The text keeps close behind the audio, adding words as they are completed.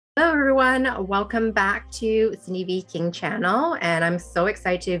Hello everyone, welcome back to Sindy V King channel. And I'm so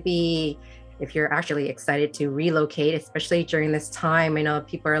excited to be, if you're actually excited to relocate, especially during this time. I know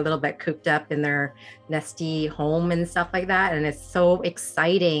people are a little bit cooped up in their nesty home and stuff like that. And it's so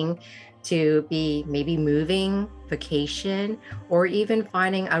exciting to be maybe moving, vacation, or even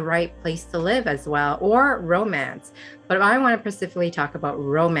finding a right place to live as well, or romance. But I want to specifically talk about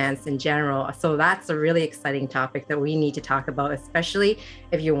romance in general. So that's a really exciting topic that we need to talk about, especially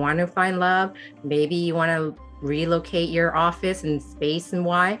if you want to find love. Maybe you want to relocate your office and space and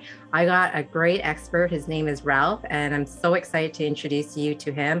why. I got a great expert. His name is Ralph, and I'm so excited to introduce you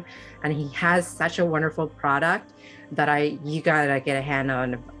to him. And he has such a wonderful product that you gotta get a hand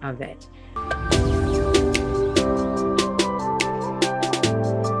on of it.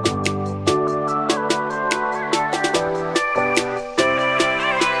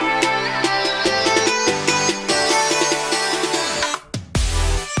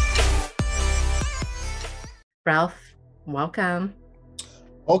 Ralph, welcome.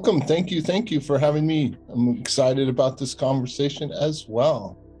 Welcome. Thank you. Thank you for having me. I'm excited about this conversation as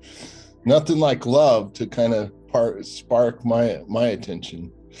well. Nothing like love to kind of spark my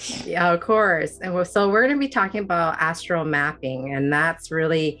attention. Yeah, of course. And so we're going to be talking about astral mapping, and that's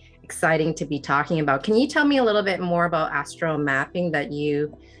really exciting to be talking about. Can you tell me a little bit more about astral mapping that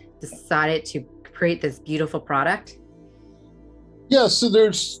you decided to create this beautiful product? Yeah, so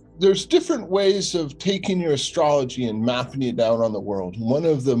there's different ways of taking your astrology and mapping it out on the world. One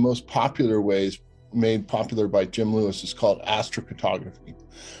of the most popular ways, made popular by Jim Lewis, is called AstroCartoGraphy.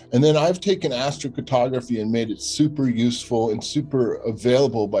 And then I've taken AstroCartoGraphy and made it super useful and super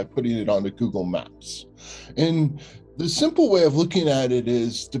available by putting it onto Google Maps. And the simple way of looking at it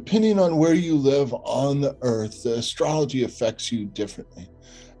is, depending on where you live on the earth, the astrology affects you differently.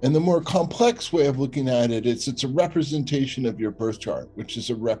 And the more complex way of looking at it is it's a representation of your birth chart, which is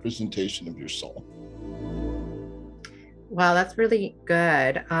a representation of your soul. Wow, that's really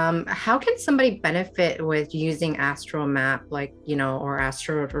good. How can somebody benefit with using astral map, like, or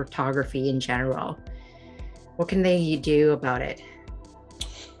astrocartography in general? What can they do about it?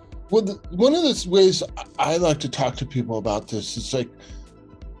 Well, one of the ways I like to talk to people about this is like,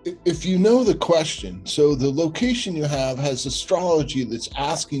 if you know the question, so the location you have has astrology that's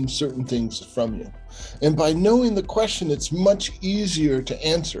asking certain things from you. And by knowing the question, it's much easier to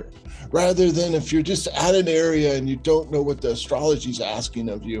answer it, rather than if you're just at an area and you don't know what the astrology is asking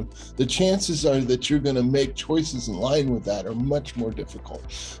of you, the chances are that you're going to make choices in line with that are much more difficult.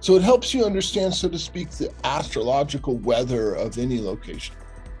 So it helps you understand, so to speak, the astrological weather of any location,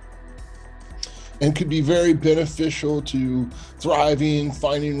 and could be very beneficial to thriving,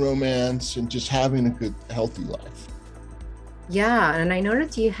 finding romance, and just having a good, healthy life. Yeah, and I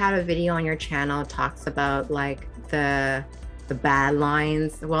noticed you have a video on your channel talks about like the bad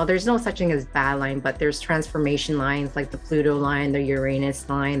lines. Well, there's no such thing as bad line, but there's transformation lines like the Pluto line, the Uranus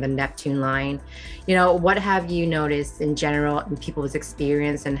line, the Neptune line. What have you noticed in general in people's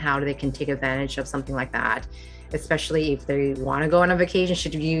experience, and how they can take advantage of something like that? Especially if they want to go on a vacation.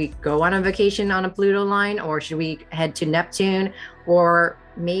 Should you go on a vacation on a Pluto line, or should we head to Neptune or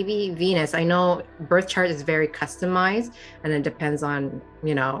maybe Venus? I know birth chart is very customized and it depends on,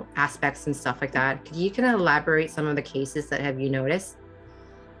 aspects and stuff like that. Could you kind of elaborate some of the cases that have you noticed?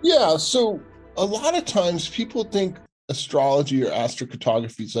 Yeah, so a lot of times people think astrology or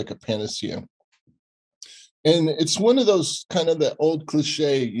astrocartography is like a panacea. And it's one of those kind of the old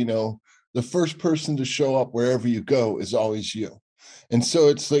cliche, the first person to show up wherever you go is always you. And so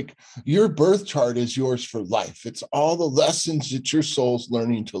it's like your birth chart is yours for life. It's all the lessons that your soul's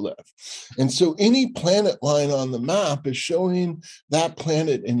learning to live. And so any planet line on the map is showing that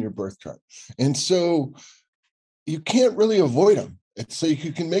planet in your birth chart. And so you can't really avoid them. It's like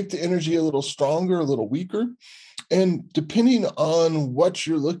you can make the energy a little stronger, a little weaker. And depending on what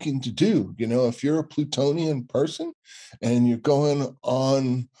you're looking to do, if you're a Plutonian person and you're going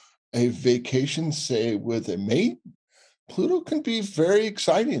on a vacation, say with a mate, Pluto can be very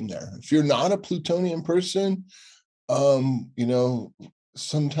exciting there. If you're not a Plutonian person,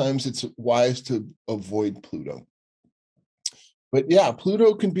 sometimes it's wise to avoid Pluto. But yeah,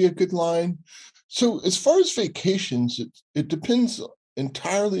 Pluto can be a good line. So as far as vacations, it depends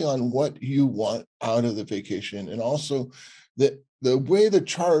entirely on what you want out of the vacation, and also the way the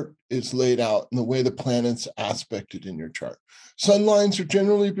chart is laid out and the way the planets aspected in your chart. Sun lines are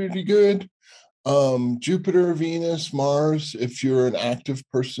generally pretty good. Jupiter, Venus, Mars, if you're an active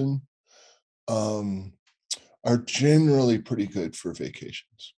person, are generally pretty good for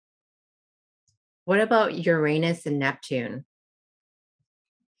vacations. What about Uranus and Neptune?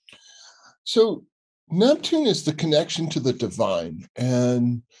 So Neptune is the connection to the divine.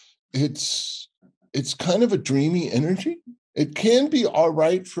 And it's kind of a dreamy energy. It can be all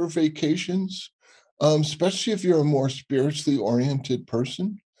right for vacations, especially if you're a more spiritually oriented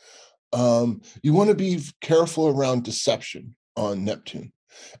person. You want to be careful around deception on Neptune.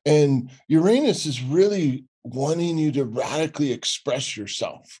 And Uranus is really wanting you to radically express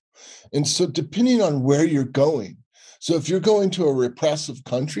yourself. And so, depending on where you're going, so if you're going to a repressive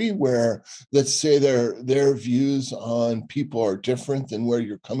country where, let's say, their views on people are different than where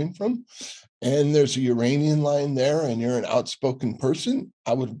you're coming from, and there's a Uranian line there, and you're an outspoken person,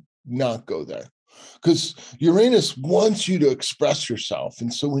 I would not go there, because Uranus wants you to express yourself.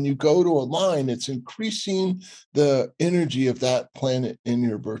 And so when you go to a line, it's increasing the energy of that planet in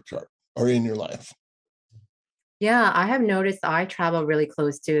your birth chart or in your life. Yeah, I have noticed I travel really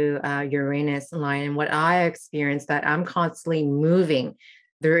close to Uranus line, and what I experience that I'm constantly moving.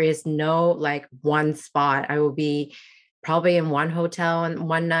 There is no like one spot. I will be probably in one hotel on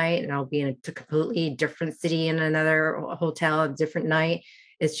one night, and I'll be in a completely different city in another hotel a different night.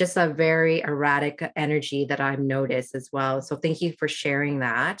 It's just a very erratic energy that I've noticed as well. So thank you for sharing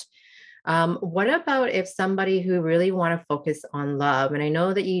that. What about if somebody who really want to focus on love? And I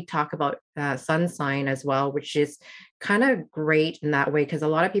know that you talk about sun sign as well, which is kind of great in that way because a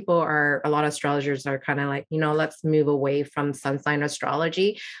lot of astrologers are kind of like, let's move away from sun sign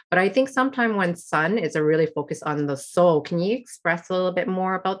astrology. But I think sometime when sun is a really focus on the soul, can you express a little bit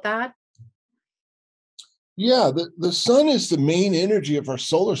more about that? Yeah, the sun is the main energy of our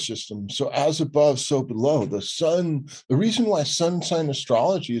solar system. So as above, so below. The sun, the reason why sun sign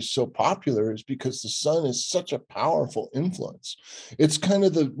astrology is so popular is because the sun is such a powerful influence. It's kind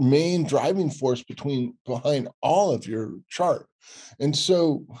of the main driving force behind all of your chart. And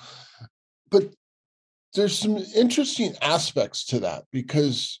so, but there's some interesting aspects to that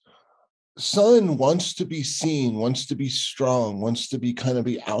because sun wants to be seen, wants to be strong, wants to be kind of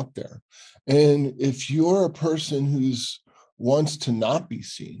be out there. And if you're a person who's wants to not be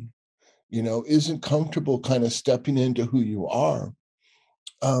seen, isn't comfortable kind of stepping into who you are,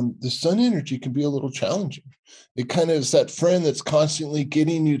 the sun energy can be a little challenging. It kind of is that friend that's constantly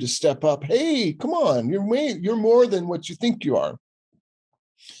getting you to step up. Hey, come on, you're more than what you think you are.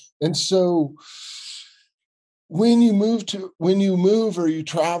 And so when you move or you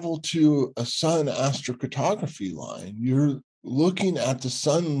travel to a sun astrocartography line, you're looking at the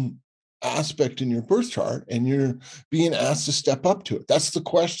sun aspect in your birth chart and you're being asked to step up to it. That's the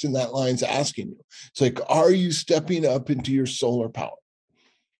question that line's asking you. It's like, are you stepping up into your solar power?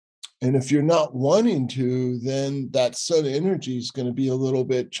 And if you're not wanting to, then that sun energy is going to be a little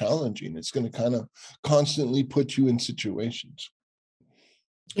bit challenging. It's going to kind of constantly put you in situations.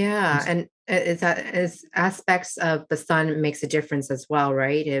 Yeah, and is that is aspects of the sun makes a difference as well,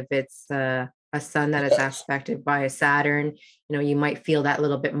 right? If it's a sun that is Yes. aspected by a Saturn, you might feel that a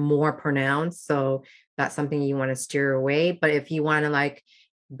little bit more pronounced. So that's something you want to steer away. But if you want to like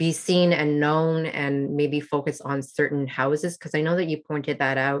be seen and known and maybe focus on certain houses, because I know that you pointed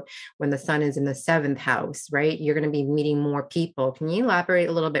that out when the sun is in the seventh house, right? You're going to be meeting more people. Can you elaborate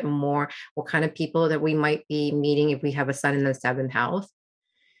a little bit more what kind of people that we might be meeting if we have a sun in the seventh house?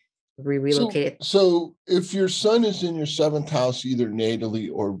 We So, relocated. so if your sun is in your seventh house, either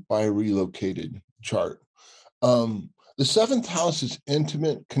natally or by a relocated chart, um, the seventh house is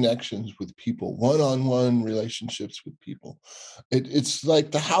intimate connections with people, one-on-one relationships with people. It's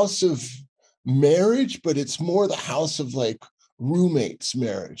like the house of marriage, but it's more the house of like roommates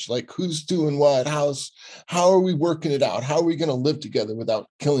marriage, like who's doing what, how are we working it out, how are we going to live together without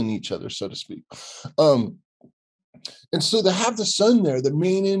killing each other, so to speak. And so to have the sun there, the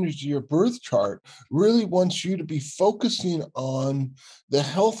main energy of your birth chart really wants you to be focusing on the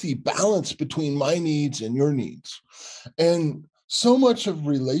healthy balance between my needs and your needs. And so much of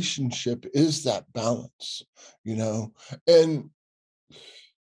relationship is that balance, And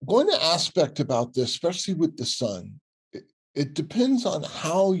one aspect about this, especially with the sun, it depends on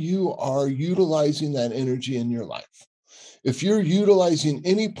how you are utilizing that energy in your life. If you're utilizing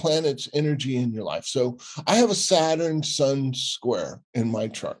any planet's energy in your life. So I have a Saturn Sun square in my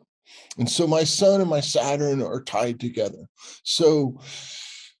chart. And so my Sun and my Saturn are tied together. So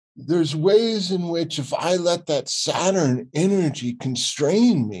there's ways in which if I let that Saturn energy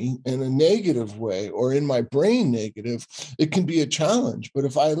constrain me in a negative way or in my brain negative, it can be a challenge. But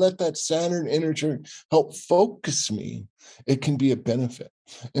if I let that Saturn energy help focus me, it can be a benefit.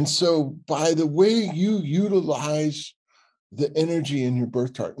 And so by the way you utilize the energy in your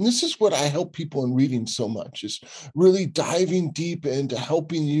birth chart. And this is what I help people in reading so much, is really diving deep into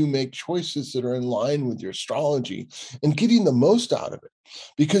helping you make choices that are in line with your astrology and getting the most out of it.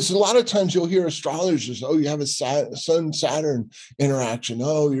 Because a lot of times you'll hear astrologers, oh, you have a Sun-Saturn interaction.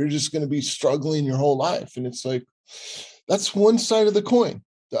 Oh, you're just going to be struggling your whole life. And it's like, that's one side of the coin.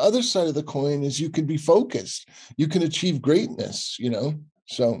 The other side of the coin is you can be focused. You can achieve greatness,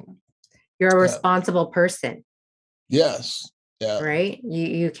 So You're a responsible person. yes. Yeah. Right.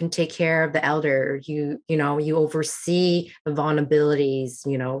 You can take care of the elder. You oversee the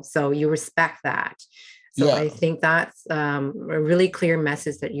vulnerabilities, so you respect that. So Yeah. I think that's a really clear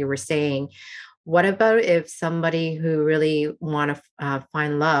message that you were saying. What about if somebody who really want to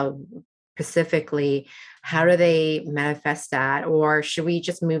find love specifically, how do they manifest that? Or should we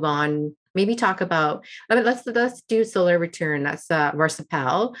just move on? Maybe talk about, let's do solar return. That's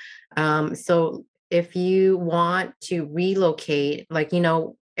Varsapel. So if you want to relocate,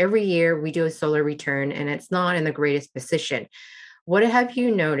 every year we do a solar return and it's not in the greatest position. What have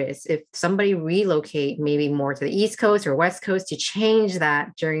you noticed if somebody relocate maybe more to the East Coast or West Coast to change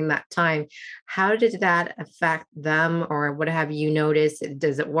that during that time? How did that affect them, or what have you noticed?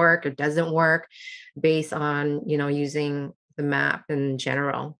 Does it work or doesn't work based on, using the map in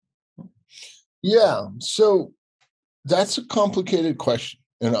general? Yeah. So that's a complicated question.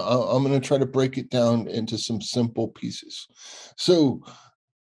 And I'm going to try to break it down into some simple pieces. So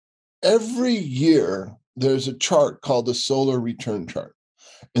every year, there's a chart called the solar return chart,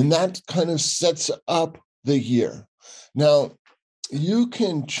 and that kind of sets up the year. Now, you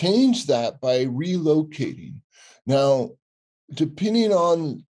can change that by relocating. Now, depending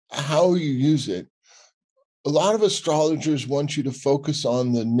on how you use it, a lot of astrologers want you to focus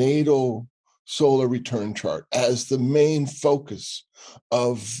on the natal solar return chart as the main focus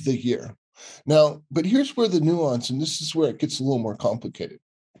of the year. Now, but here's where the nuance, and this is where it gets a little more complicated.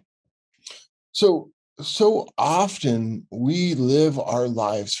 So often we live our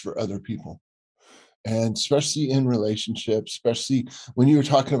lives for other people, and especially in relationships, especially when you were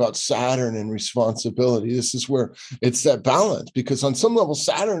talking about Saturn and responsibility, this is where it's that balance, because on some level,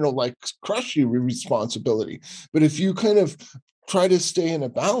 Saturn will like crush you with responsibility. But if you kind of try to stay in a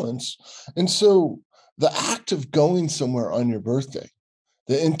balance, and so the act of going somewhere on your birthday,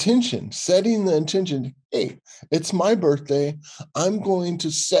 the intention, setting the intention, hey, it's my birthday. I'm going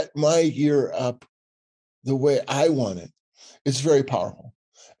to set my year up the way I want it. It's very powerful.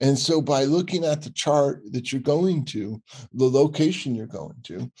 And so by looking at the chart that you're going to, the location you're going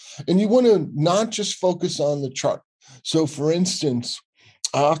to, and you want to not just focus on the chart. So for instance,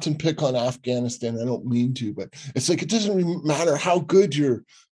 I often pick on Afghanistan. I don't mean to, but it's like, it doesn't matter how good your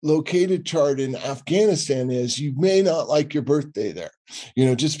located chart in Afghanistan is, you may not like your birthday there,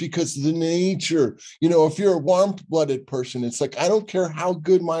 just because of the nature, if you're a warm-blooded person, it's like, I don't care how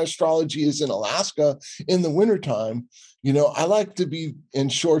good my astrology is in Alaska in the wintertime, I like to be in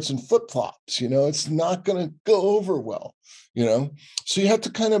shorts and flip-flops, it's not going to go over well, so you have to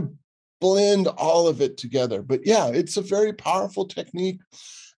kind of blend all of it together. But yeah, it's a very powerful technique.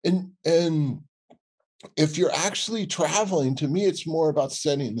 And if you're actually traveling, to me, it's more about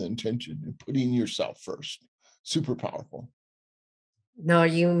setting the intention and putting yourself first. Super powerful. No,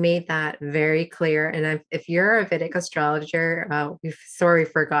 you made that very clear. And if you're a Vedic astrologer, we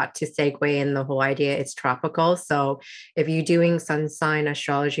forgot to segue in the whole idea. It's tropical. So if you're doing sun sign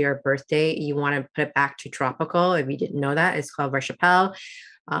astrology or birthday, you want to put it back to tropical. If you didn't know that, it's called Varshapel.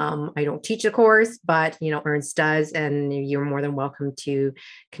 I don't teach a course, but Ernst does, and you're more than welcome to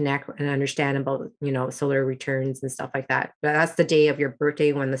connect and understand about solar returns and stuff like that. But that's the day of your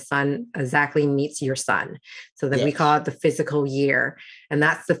birthday when the sun exactly meets your sun. So that we call it the physical year, and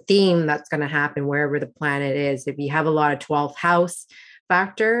that's the theme that's going to happen wherever the planet is. If you have a lot of 12th house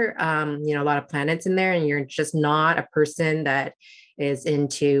factor, a lot of planets in there, and you're just not a person that is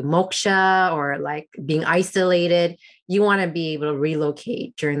into moksha or like being isolated, you want to be able to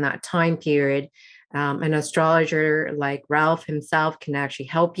relocate during that time period. An astrologer like Ralph himself can actually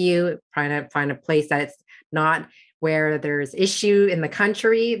help you find a place that's not where there's issue in the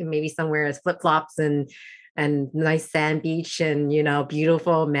country, maybe somewhere as flip-flops and nice sand beach and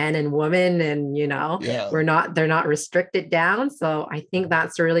beautiful men and women, and they're not restricted down. So I think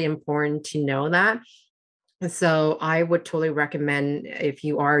that's really important to know that. So I would totally recommend, if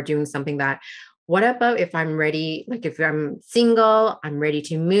you are doing something that, what about if I'm ready, like if I'm single, I'm ready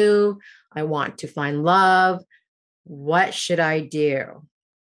to move, I want to find love, what should I do?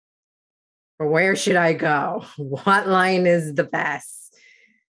 Or where should I go? What line is the best?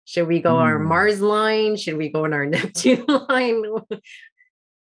 Should we go our Mars line? Should we go on our Neptune line?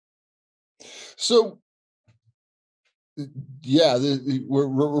 So Yeah, we're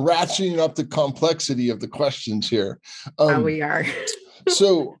ratcheting up the complexity of the questions here. We are.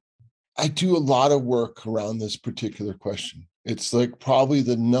 So I do a lot of work around this particular question. It's like probably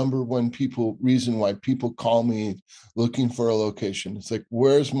the number one reason why people call me looking for a location. It's like,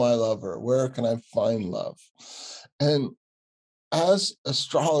 where's my lover? Where can I find love? And as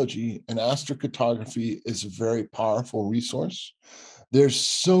astrology and astrocartography is a very powerful resource, there's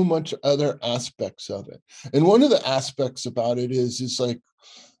so much other aspects of it. And one of the aspects about it is like,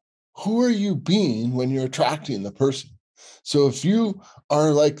 who are you being when you're attracting the person? So if you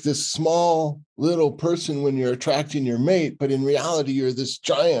are like this small little person when you're attracting your mate, but in reality you're this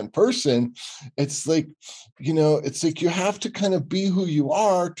giant person, it's like, it's like you have to kind of be who you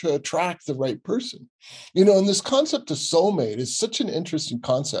are to attract the right person. And this concept of soulmate is such an interesting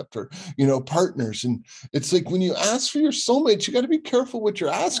concept, or, partners. And it's like when you ask for your soulmate, you got to be careful what you're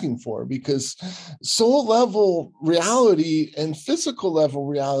asking for, because soul level reality and physical level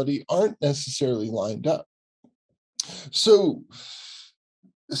reality aren't necessarily lined up. So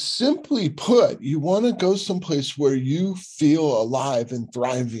simply put, you want to go someplace where you feel alive and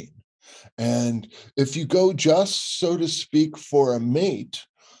thriving. And if you go just, so to speak, for a mate,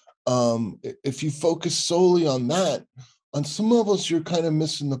 if you focus solely on that, on some levels, you're kind of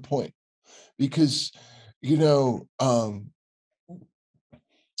missing the point, because, it's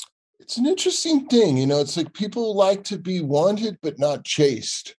an interesting thing. It's like people like to be wanted, but not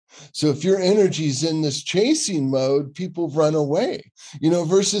chased. So if your energy's in this chasing mode, people run away,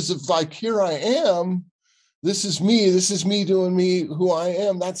 versus if like, here I am, this is me doing me, who I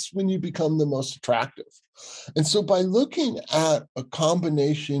am. That's when you become the most attractive. And so by looking at a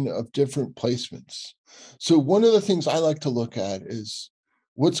combination of different placements, so one of the things I like to look at is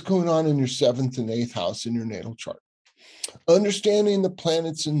what's going on in your 7th and 8th house in your natal chart, understanding the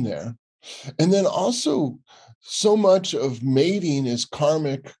planets in there. And then also, so much of mating is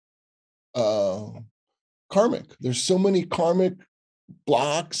karmic. There's so many karmic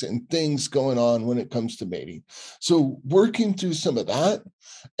blocks and things going on when it comes to mating. So working through some of that,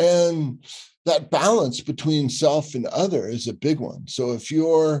 and that balance between self and other is a big one. So if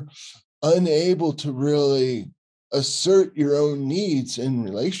you're unable to really assert your own needs in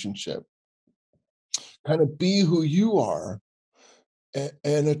relationship, kind of be who you are,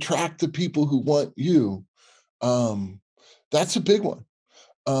 and attract the people who want you, that's a big one.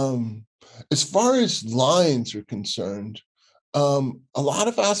 As far as lines are concerned, a lot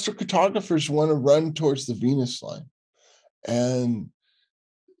of astrocartographers want to run towards the Venus line. And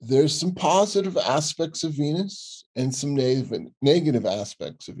there's some positive aspects of Venus and some negative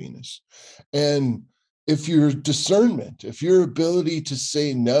aspects of Venus. And if your discernment, if your ability to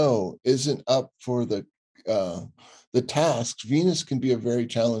say no isn't up for the tasks, Venus can be a very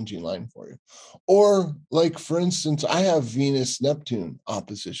challenging line for you. Or like, for instance, I have Venus-Neptune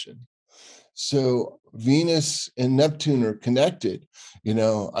opposition. So Venus and Neptune are connected.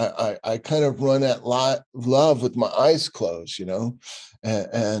 I kind of run at love with my eyes closed,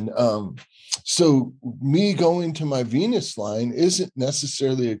 and so me going to my Venus line isn't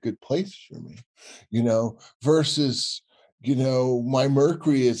necessarily a good place for me, versus, my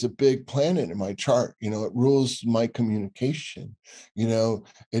Mercury is a big planet in my chart. It rules my communication.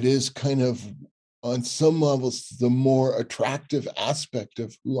 It is kind of, on some levels, the more attractive aspect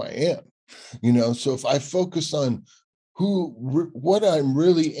of who I am. So if I focus on what I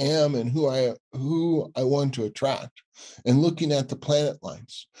really am and who I want to attract, and looking at the planet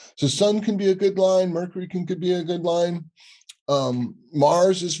lines. So Sun can be a good line, Mercury could be a good line.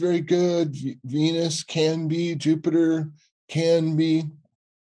 Mars is very good. Venus can be, Jupiter can be.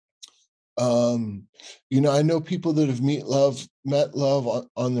 I know people that have met love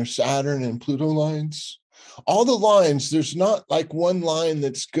on their Saturn and Pluto lines. All the lines, there's not like one line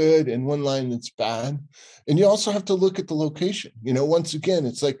that's good and one line that's bad. And you also have to look at the location. Once again,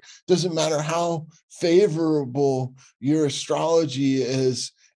 it's like, doesn't matter how favorable your astrology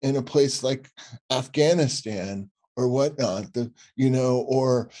is in a place like Afghanistan or whatnot,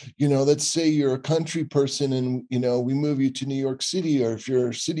 let's say you're a country person and, we move you to New York City, or if you're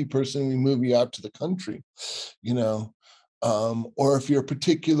a city person, we move you out to the country, or if you're a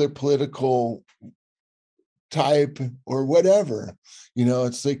particular political type or whatever,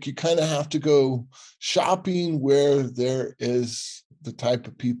 it's like you kind of have to go shopping where there is the type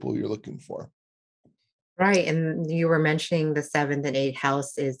of people you're looking for. Right. And you were mentioning the 7th and 8th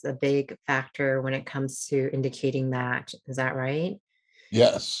house is a big factor when it comes to indicating that. Is that right?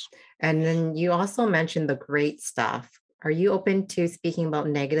 Yes. And then you also mentioned the great stuff. Are you open to speaking about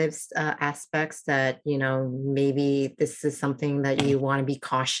negative aspects that, maybe this is something that you want to be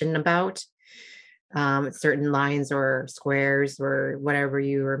cautioned about? certain lines or squares or whatever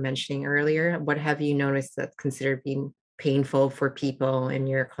you were mentioning earlier? What have you noticed that's considered being painful for people in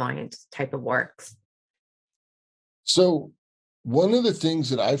your clients' type of works? So one of the things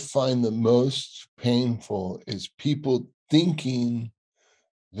that I find the most painful is people thinking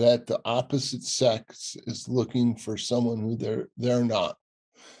that the opposite sex is looking for someone who they're not,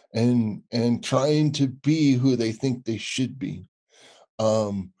 and trying to be who they think they should be.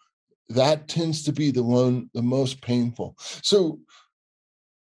 That tends to be the most painful. So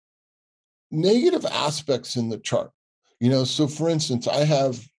negative aspects in the chart, so for instance, I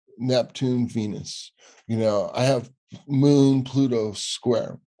have Neptune, Venus, I have Moon, Pluto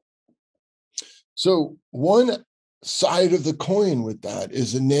square. So one side of the coin with that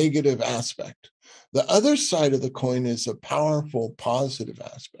is a negative aspect. The other side of the coin is a powerful positive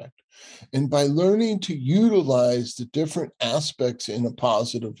aspect. And by learning to utilize the different aspects in a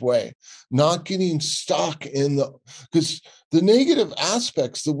positive way, not getting stuck in because the negative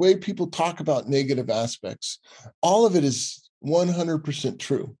aspects, the way people talk about negative aspects, all of it is 100%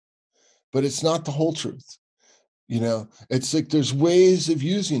 true, but it's not the whole truth. It's like there's ways of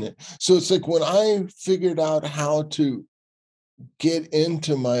using it. So it's like when I figured out how to get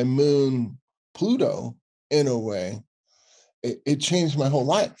into my moon Pluto in a way, it changed my whole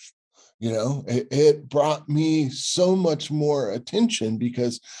life. It brought me so much more attention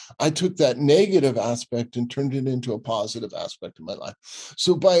because I took that negative aspect and turned it into a positive aspect of my life.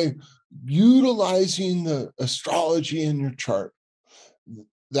 So by utilizing the astrology in your chart,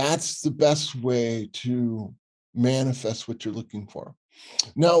 that's the best way to manifest what you're looking for.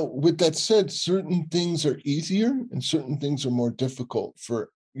 Now, with that said, certain things are easier and certain things are more difficult for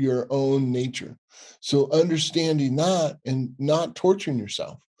your own nature. So understanding that and not torturing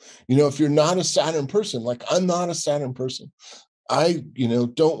yourself. If you're not a Saturn person, like I'm not a Saturn person, I,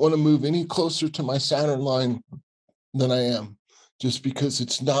 don't want to move any closer to my Saturn line than I am, just because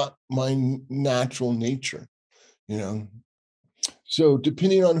it's not my natural nature, you know. So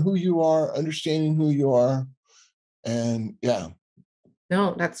depending on who you are, understanding who you are, and yeah.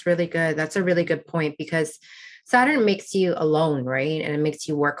 No, that's really good. That's a really good point because Saturn makes you alone, right? And it makes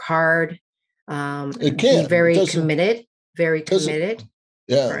you work hard, It be can. It very doesn't. committed, very Doesn't. committed,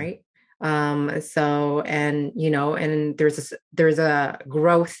 Yeah. right? So, and and there's a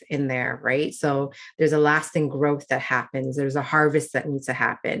growth in there, right? So there's a lasting growth that happens. There's a harvest that needs to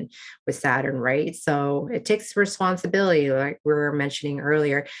happen with Saturn, right? So it takes responsibility, like we were mentioning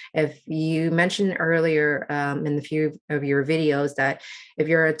earlier. If you mentioned earlier in the few of your videos that if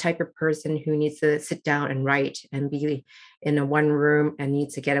you're a type of person who needs to sit down and write and be in a one room and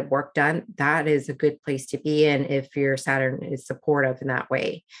needs to get a work done, that is a good place to be in if your Saturn is supportive in that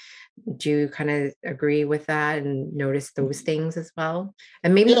way. Do you kind of agree with that and notice those things as well?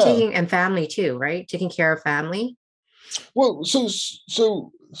 And maybe Yeah. and family too, right? Taking care of family. Well, so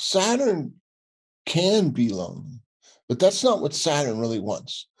Saturn can be lonely, but that's not what Saturn really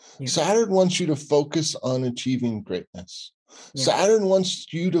wants. Yeah. Saturn wants you to focus on achieving greatness. Yeah. Saturn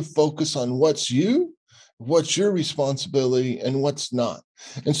wants you to focus on what's your responsibility, and what's not.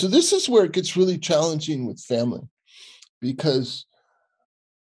 And so this is where it gets really challenging with family, because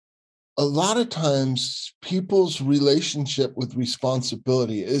a lot of times people's relationship with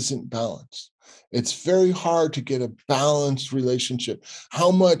responsibility isn't balanced. It's very hard to get a balanced relationship.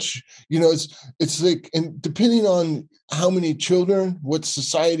 How much, it's like, and depending on how many children, what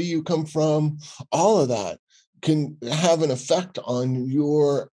society you come from, all of that can have an effect on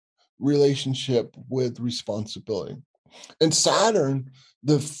your relationship with responsibility. And Saturn,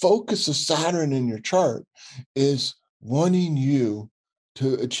 the focus of Saturn in your chart is wanting you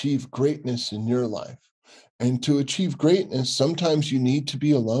to achieve greatness in your life. And to achieve greatness, sometimes you need to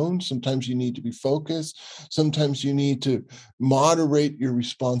be alone. Sometimes you need to be focused. Sometimes you need to moderate your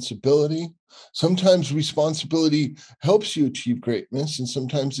responsibility. Sometimes responsibility helps you achieve greatness, and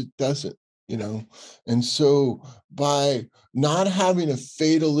sometimes it doesn't. And so by not having a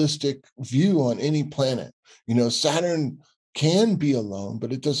fatalistic view on any planet, Saturn can be alone,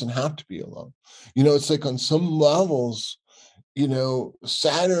 but it doesn't have to be alone. It's like on some levels,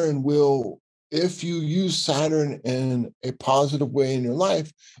 Saturn will, if you use Saturn in a positive way in your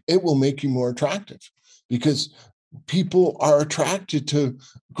life, it will make you more attractive, because people are attracted to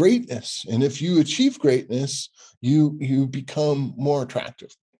greatness. And if you achieve greatness, you become more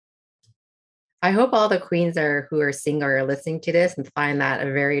attractive. I hope all the queens who are single are listening to this and find that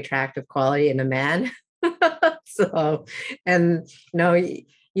a very attractive quality in a man. So, and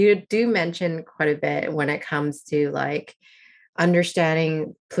you do mention quite a bit when it comes to like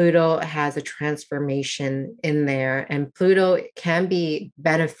understanding Pluto has a transformation in there, and Pluto can be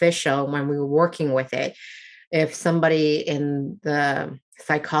beneficial when we're working with it. If somebody in the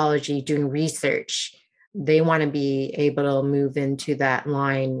psychology doing research, they want to be able to move into that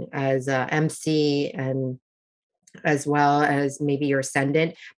line as a MC, and as well as maybe your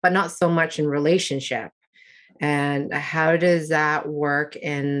ascendant, but not so much in relationship. And how does that work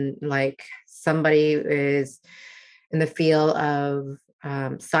in, like, somebody is in the field of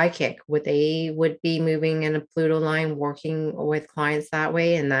psychic? Would be moving in a Pluto line, working with clients that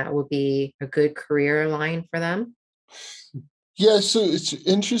way, and that would be a good career line for them? Yeah, so it's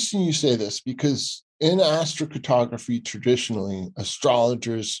interesting you say this, because in astrocartography, traditionally,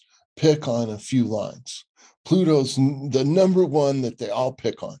 astrologers pick on a few lines. Pluto's the number one that they all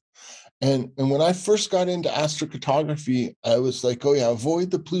pick on. And when I first got into astrocartography, I was like, oh yeah,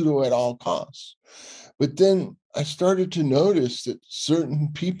 avoid the Pluto at all costs. But then I started to notice that certain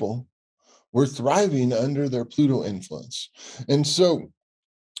people were thriving under their Pluto influence. And so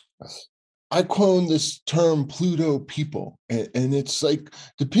I coined this term Pluto people. And it's like,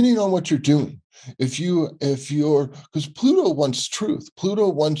 depending on what you're doing, if you're, because Pluto wants truth. Pluto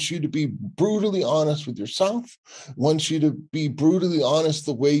wants you to be brutally honest with yourself, wants you to be brutally honest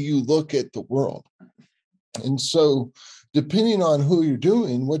the way you look at the world. And so, depending on who you're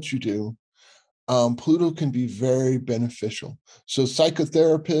doing, what you do, Pluto can be very beneficial. So,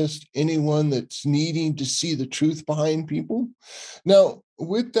 psychotherapist, anyone that's needing to see the truth behind people. Now,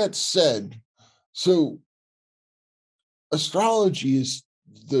 with that said, so astrology is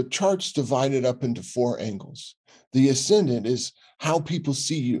the chart's divided up into 4 angles. The ascendant is how people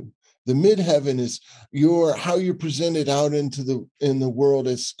see you. The midheaven is how you're presented out in the world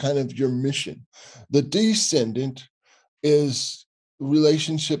as kind of your mission. The descendant is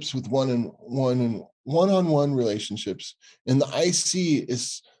relationships with one-on-one relationships, and the IC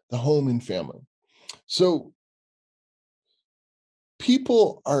is the home and family. So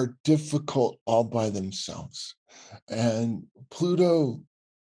people are difficult all by themselves, and Pluto,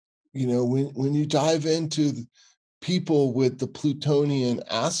 when you dive into people with the Plutonian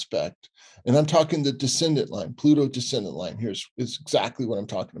aspect, and I'm talking the descendant line, Pluto descendant line, is exactly what I'm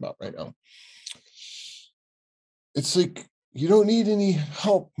talking about right now. It's like, you don't need any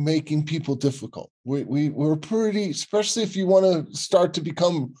help making people difficult. We're pretty, especially if you want to start to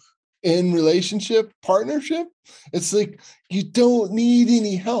become in partnership, it's like you don't need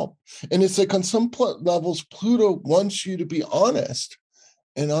any help. And it's like on some levels, Pluto wants you to be honest.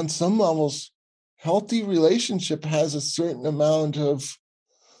 And on some levels, healthy relationship has a certain amount of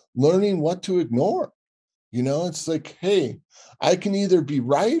learning what to ignore. It's like, hey, I can either be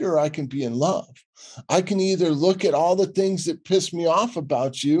right or I can be in love. I can either look at all the things that piss me off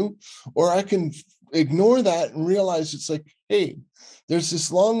about you, or I can ignore that and realize it's like, hey, there's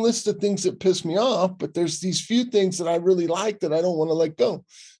this long list of things that piss me off, but there's these few things that I really like that I don't want to let go.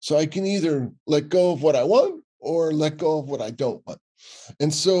 So I can either let go of what I want or let go of what I don't want.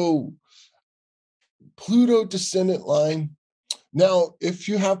 And so Pluto descendant line. Now, if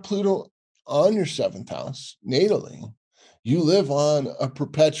you have Pluto on your 7th house natally, you live on a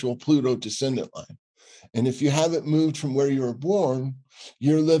perpetual Pluto descendant line. And if you haven't moved from where you were born,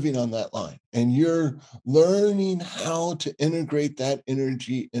 you're living on that line, and you're learning how to integrate that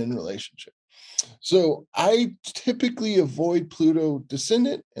energy in relationship. So I typically avoid Pluto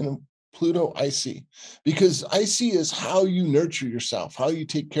descendant and Pluto IC, because IC is how you nurture yourself, how you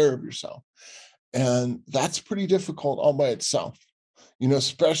take care of yourself. And that's pretty difficult all by itself,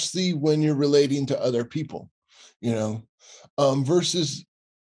 especially when you're relating to other people, versus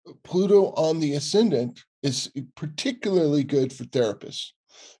Pluto on the ascendant is particularly good for therapists.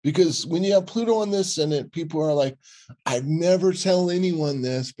 Because when you have Pluto on the ascendant, people are like, I'd never tell anyone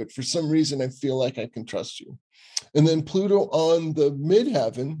this, but for some reason, I feel like I can trust you. And then Pluto on the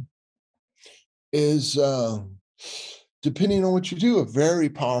midheaven is, depending on what you do, are very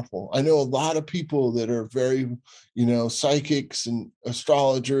powerful. I know a lot of people that are very, psychics and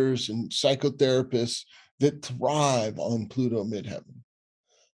astrologers and psychotherapists that thrive on Pluto midheaven.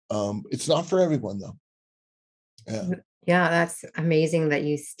 It's not for everyone, though. Yeah. Yeah, that's amazing that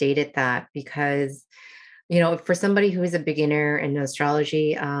you stated that, because for somebody who is a beginner in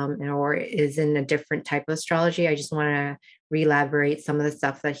astrology, or is in a different type of astrology, I just want to re-elaborate some of the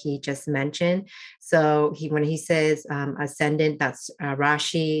stuff that he just mentioned. So when he says ascendant, that's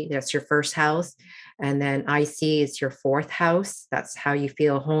Rashi, that's your 1st house. And then IC is your 4th house. That's how you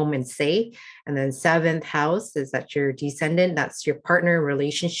feel home and safe. And then 7th house is that your descendant. That's your partner,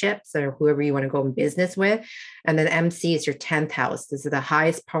 relationships, or whoever you want to go in business with. And then MC is your 10th house. This is the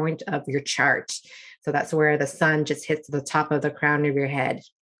highest point of your chart. So that's where the sun just hits the top of the crown of your head.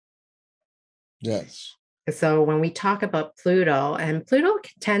 Yes. So when we talk about Pluto, and Pluto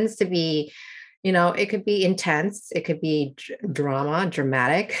tends to be, it could be intense, it could be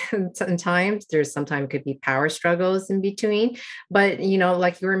dramatic sometimes. There's sometimes could be power struggles in between. But,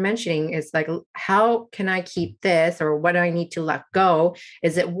 like you were mentioning, it's like, how can I keep this, or what do I need to let go?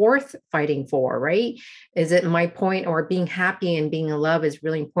 Is it worth fighting for, right? Is it my point, or being happy and being in love is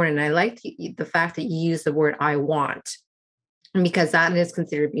really important? And I like the fact that you use the word I want, because that is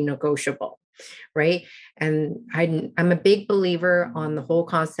considered to be negotiable, right? And I'm a big believer on the whole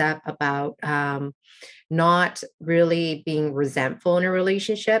concept about not really being resentful in a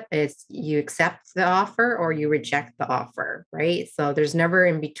relationship. It's you accept the offer or you reject the offer, right? So there's never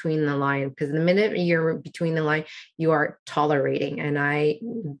in between the line, because the minute you're between the line, you are tolerating.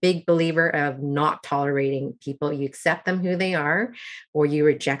 And big believer of not tolerating people. You accept them who they are, or you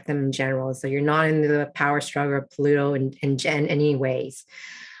reject them in general. So you're not in the power struggle of Pluto in any ways.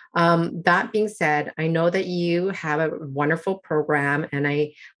 That being said, I know that you have a wonderful program and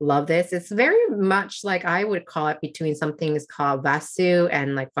I love this. It's very much like I would call it between something is called Vastu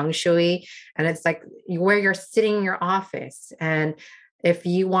and like Feng Shui. And it's like where you're sitting in your office. And if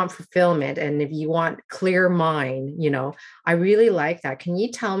you want fulfillment and if you want clear mind, I really like that. Can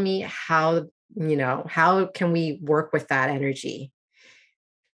you tell me how can we work with that energy?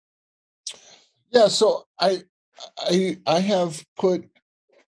 Yeah. So I have put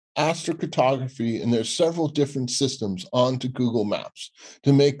AstroCartoGraphy, and there's several different systems onto Google Maps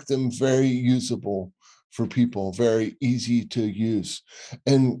to make them very usable for people, very easy to use.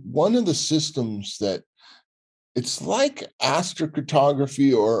 And one of the systems that it's like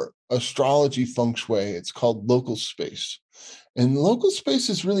astrocartography or astrology feng shui, it's called local space. And local space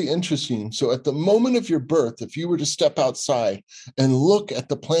is really interesting. So at the moment of your birth, if you were to step outside and look at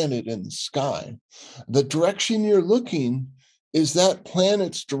the planet in the sky, the direction you're looking is that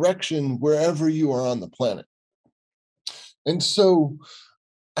planet's direction wherever you are on the planet. And so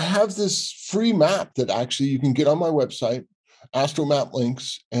I have this free map that actually you can get on my website, Astro Map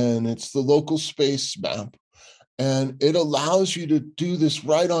Links, and it's the local space map. And it allows you to do this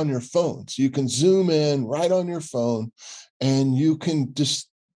right on your phone. So you can zoom in right on your phone and you can just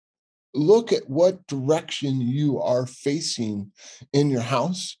look at what direction you are facing in your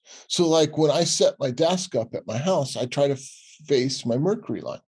house. So like when I set my desk up at my house, I try to face my Mercury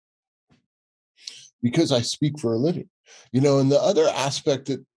line because I speak for a living, and the other aspect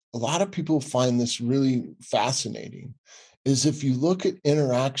that a lot of people find this really fascinating is if you look at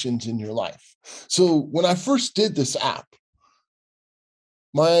interactions in your life. So when I first did this app,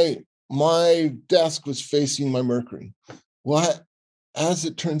 my desk was facing my Mercury. Well, as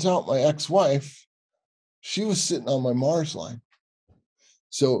it turns out, my ex-wife, she was sitting on my Mars line.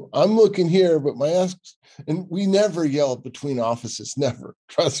 So I'm looking here, but my ex, and we never yell between offices, never.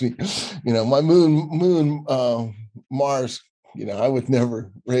 Trust me. My moon, Mars. I would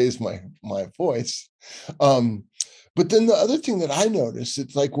never raise my voice. But then the other thing that I noticed,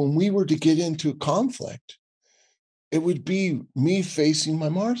 it's like when we were to get into a conflict, it would be me facing my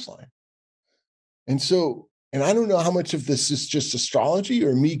Mars line. And so, and I don't know how much of this is just astrology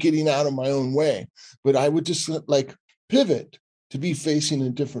or me getting out of my own way, but I would just like pivot to be facing a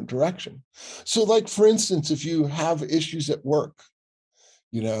different direction. So like, for instance, if you have issues at work,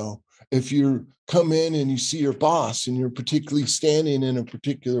 if you come in and you see your boss and you're particularly standing in a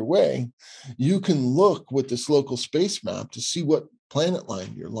particular way, you can look with this local space map to see what planet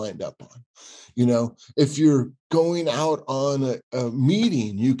line you're lined up on. If you're going out on a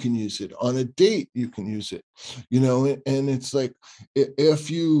meeting, you can use it. On a date, you can use it. And it's like, if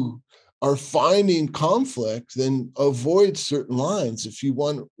you are finding conflict, then avoid certain lines. If you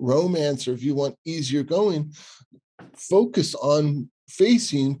want romance or if you want easier going, focus on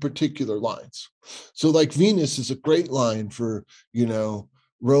facing particular lines. So like Venus is a great line for,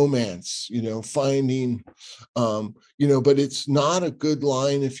 romance, finding, but it's not a good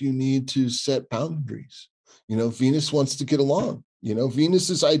line if you need to set boundaries. Venus wants to get along.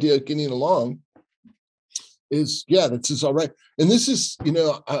 Venus's idea of getting along is, this is all right. And this is,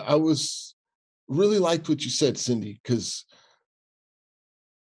 I was really liked what you said, Sindy, because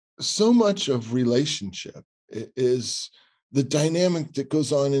so much of relationship is the dynamic that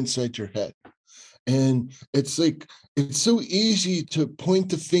goes on inside your head. And it's like, it's so easy to point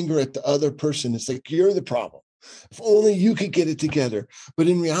the finger at the other person. It's like, you're the problem. If only you could get it together. But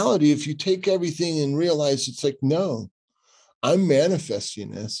in reality, if you take everything and realize it's like, no, I'm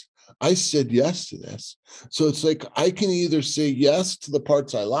manifesting this. I said yes to this. So it's like, I can either say yes to the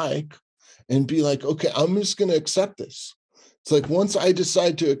parts I like and be like, okay, I'm just going to accept this. It's like, once I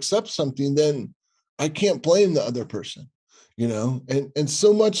decide to accept something, then I can't blame the other person, and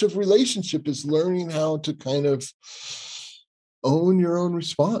so much of relationship is learning how to kind of own your own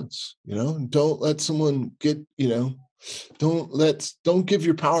response, and don't let someone get, don't give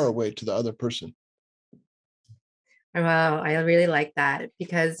your power away to the other person. Wow, I really like that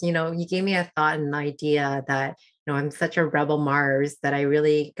because, you gave me a thought and an idea that, I'm such a rebel Mars that I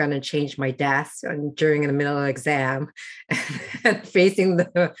really gonna change my desk during in the middle of exam and facing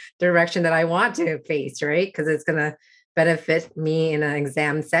the direction that I want to face, right? Because it's gonna benefit me in an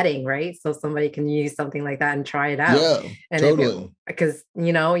exam setting, right? So somebody can use something like that and try it out. Yeah, And if it, totally. because,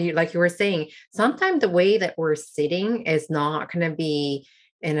 you like you were saying, sometimes the way that we're sitting is not gonna be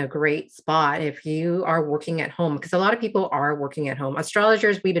in a great spot if you are working at home, because a lot of people are working at home.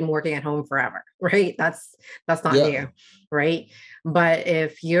 Astrologers, we've been working at home forever, right? That's not Yeah, new, right? But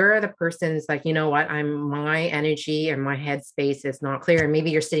if you're the person that's like, what, my energy and my headspace is not clear, and maybe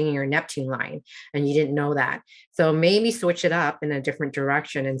you're sitting in your Neptune line and you didn't know that. So maybe switch it up in a different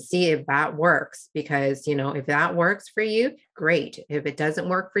direction and see if that works. Because, if that works for you, great. If it doesn't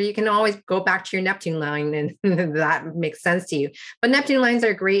work for you, you can always go back to your Neptune line and that makes sense to you. But Neptune lines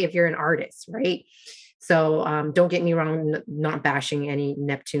are great if you're an artist, right? So don't get me wrong, not bashing any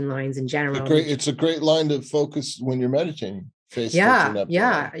Neptune lines in general. it's a great line to focus when you're meditating. Face towards your Yeah, Neptune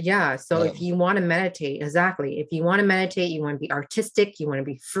yeah, line. yeah. So Yeah. if you want to meditate, exactly. If you want to meditate, you want to be artistic, you want to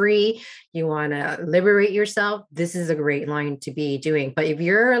be free, you want to liberate yourself, this is a great line to be doing. But if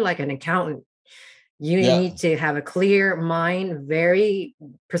you're like an accountant, you Yeah. need to have a clear mind, very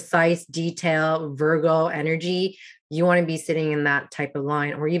precise, detail, Virgo energy. You want to be sitting in that type of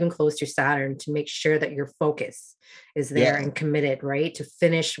line or even close to Saturn to make sure that your focus is there Yeah. and committed, right? To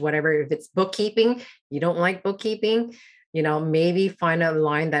finish whatever. If it's bookkeeping, you don't like bookkeeping, maybe find a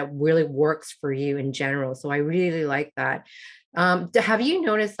line that really works for you in general. So I really like that. Have you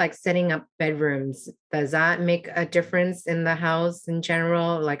noticed like setting up bedrooms? Does that make a difference in the house in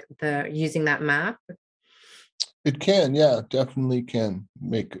general? Like the using that map? It can, yeah, definitely can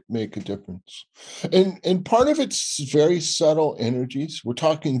make a difference. And part of it's very subtle energies. We're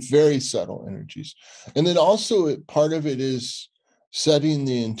talking very subtle energies. And then also part of it is setting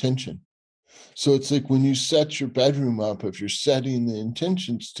the intention. So it's like when you set your bedroom up, if you're setting the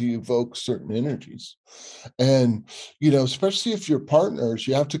intentions to evoke certain energies. And, especially if you're partners,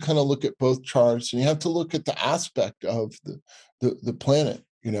 you have to kind of look at both charts and you have to look at the aspect of the planet,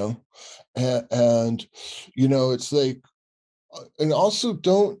 and it's like, and also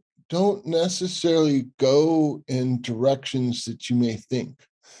don't necessarily go in directions that you may think,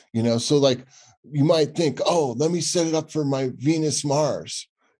 so like you might think, oh, let me set it up for my Venus Mars,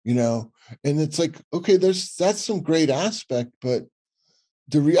 and it's like, okay, that's some great aspect, but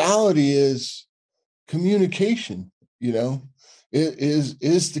the reality is communication,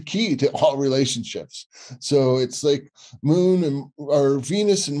 is the key to all relationships. So it's like Moon and or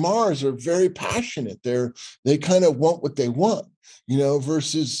Venus and Mars are very passionate. They kind of want what they want,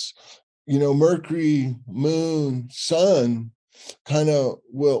 versus, Mercury, Moon, Sun kind of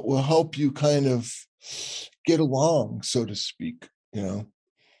will help you kind of get along, so to speak,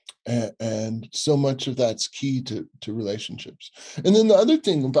 and so much of that's key to relationships. And then the other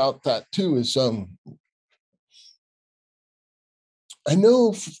thing about that too is I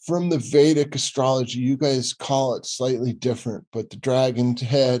know from the Vedic astrology, you guys call it slightly different, but the dragon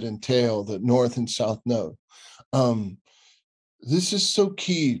head and tail, the north and south node. Um, this is so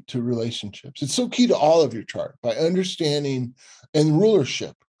key to relationships. It's so key to all of your chart by understanding and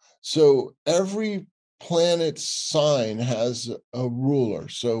rulership. So every planet's sign has a ruler.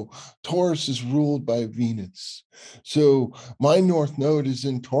 So Taurus is ruled by Venus. So my north node is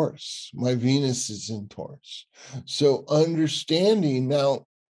in Taurus. My Venus is in Taurus. So understanding now,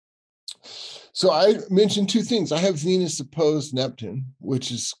 so I mentioned two things. I have Venus opposed Neptune,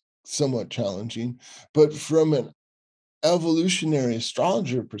 which is somewhat challenging, but from an evolutionary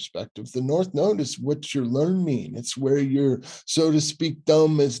astrologer perspective, the north node is what your learn mean. It's where you're, so to speak,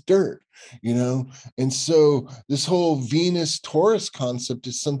 dumb as dirt, and so this whole Venus Taurus concept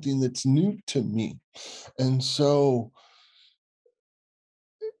is something that's new to me. And so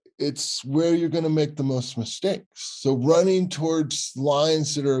it's where you're going to make the most mistakes. So running towards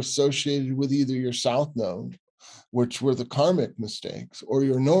lines that are associated with either your south node, which were the karmic mistakes, or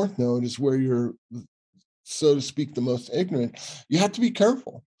your north node is where you're, so to speak, the most ignorant. You have to be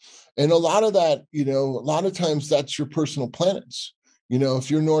careful. And a lot of that, a lot of times that's your personal planets.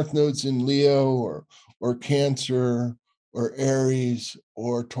 If your north node's in Leo or Cancer or Aries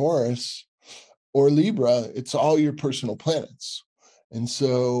or Taurus or Libra, it's all your personal planets. And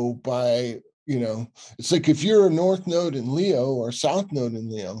so it's like if you're a north node in Leo or south node in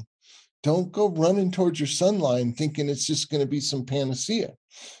Leo, don't go running towards your sun line thinking it's just going to be some panacea,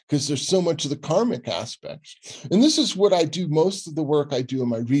 because there's so much of the karmic aspects. And this is what I do. Most of the work I do in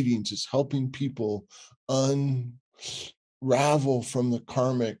my readings is helping people unravel from the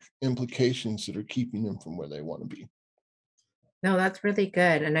karmic implications that are keeping them from where they want to be. No, that's really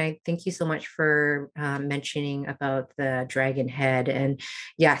good. And I thank you so much for mentioning about the dragon head. And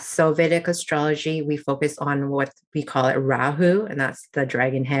yes, so Vedic astrology, we focus on what we call it Rahu, and that's the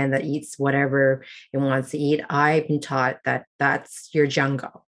dragon head that eats whatever it wants to eat. I've been taught that that's your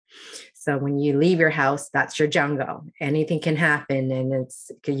jungle. So when you leave your house, that's your jungle. Anything can happen, and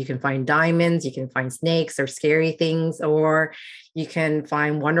you can find diamonds, you can find snakes or scary things, or you can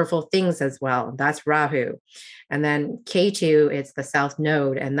find wonderful things as well. That's Rahu. And then K2, it's the south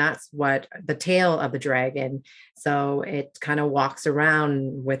node, and that's what the tail of the dragon. So it kind of walks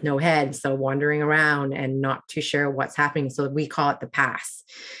around with no head, so wandering around and not too sure what's happening. So we call it the past.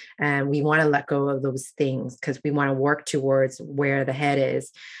 And we want to let go of those things because we want to work towards where the head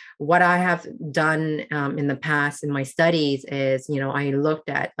is. What I have done in the past in my studies is, I looked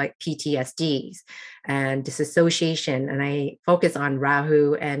at like PTSDs and disassociation, and I focus on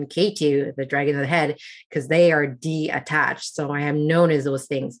Rahu and Ketu, the dragon of the head, because they are detached. So I have noticed those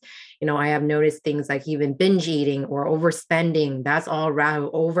things. I have noticed things like even binge eating or overspending. That's all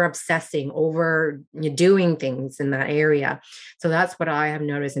Rahu, over obsessing, over doing things in that area. So that's what I have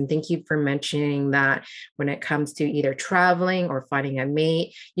noticed. And thank you for mentioning that when it comes to either traveling or finding a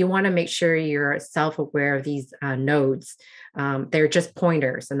mate, you want to make sure you're self-aware of these nodes. They're just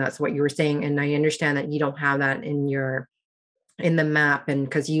pointers, and that's what you were saying. And I understand that you don't have that in the map, and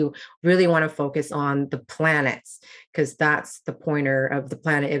because you really want to focus on the planets, because that's the pointer of the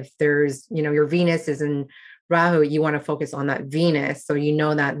planet. If there's, your Venus is in Rahu, you want to focus on that Venus, so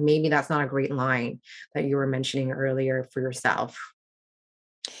that maybe that's not a great line that you were mentioning earlier for yourself.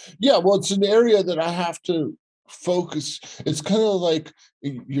 Yeah, well, it's an area that I have to focus. It's kind of like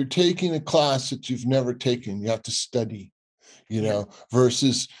you're taking a class that you've never taken. You have to study,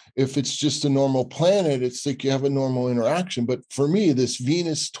 versus if it's just a normal planet, it's like you have a normal interaction. But for me, this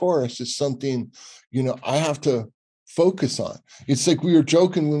Venus Taurus is something, I have to focus on. It's like we were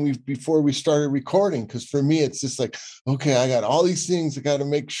joking before we started recording, because for me, it's just like, okay, I got all these things I got to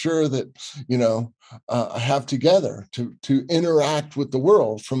make sure that, I have together to interact with the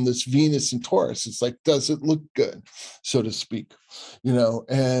world from this Venus and Taurus. It's like, does it look good, so to speak,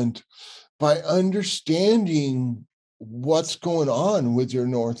 and by understanding what's going on with your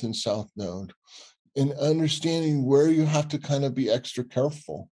north and south node and understanding where you have to kind of be extra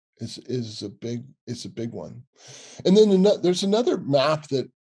careful is a big one. And then there's another map that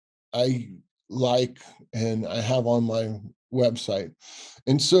I like and I have on my website.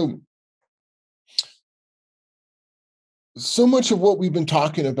 And so much of what we've been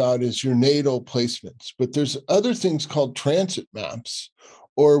talking about is your natal placements, but there's other things called transit maps,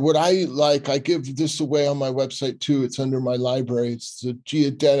 or what I like. I give this away on my website too. It's under my library. It's the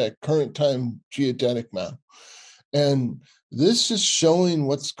current time geodetic map. And this is showing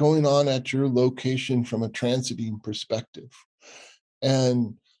what's going on at your location from a transiting perspective.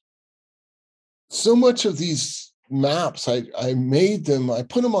 And so much of these maps, I made them, I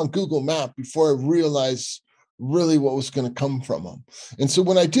put them on Google Map before I realized really what was going to come from them. And so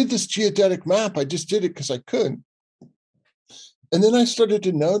when I did this geodetic map, I just did it because I could. And then I started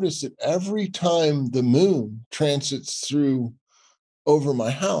to notice that every time the moon transits through over my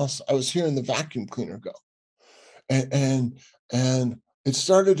house, I was hearing the vacuum cleaner go. And it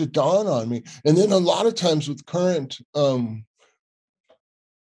started to dawn on me. And then a lot of times with current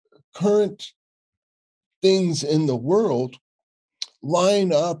things in the world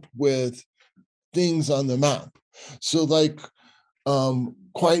line up with things on the map. So like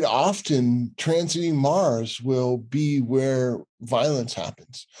quite often transiting Mars will be where violence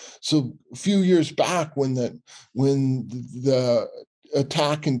happens. So a few years back when the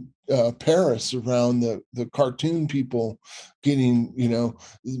attack in Paris around the cartoon people getting,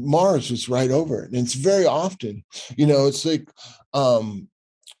 Mars was right over it. And it's very often, it's like from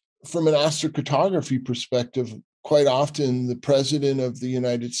an astrocartography perspective, quite often the president of the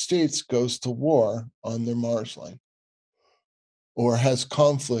United States goes to war on their Mars line or has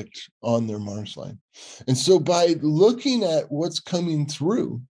conflict on their Mars line. And so by looking at what's coming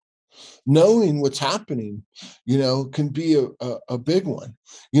through, knowing what's happening, can be a big one.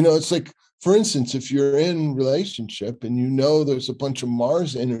 It's like, for instance, if you're in relationship and there's a bunch of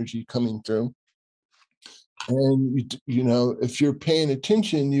Mars energy coming through, and if you're paying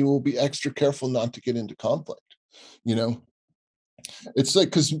attention, you will be extra careful not to get into conflict. It's like,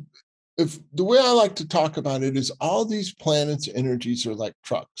 because if the way I like to talk about it is all these planets' energies are like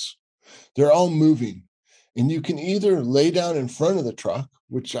trucks. They're all moving. And you can either lay down in front of the truck,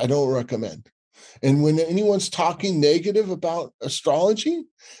 which I don't recommend. And when anyone's talking negative about astrology,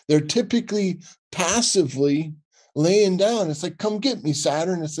 they're typically passively laying down. It's like, come get me,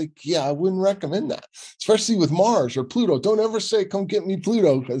 Saturn. It's like, yeah, I wouldn't recommend that, especially with Mars or Pluto. Don't ever say, come get me,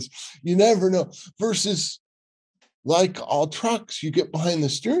 Pluto, because you never know. Versus, like all trucks, you get behind the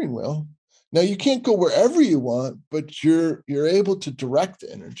steering wheel. Now you can't go wherever you want, but you're able to direct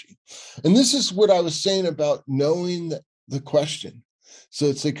the energy. And this is what I was saying about knowing the question. So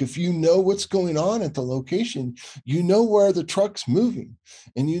it's like, if you know what's going on at the location, you know where the truck's moving,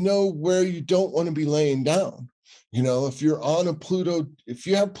 and you know where you don't want to be laying down. You know, if you're on a Pluto, if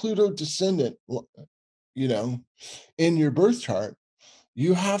you have Pluto descendant, you know, in your birth chart,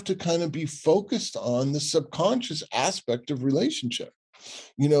 you have to kind of be focused on the subconscious aspect of relationship.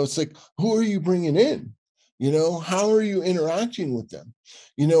 You know, it's like, who are you bringing in? You know, how are you interacting with them?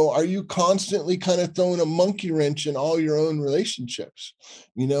 You know, are you constantly kind of throwing a monkey wrench in all your own relationships?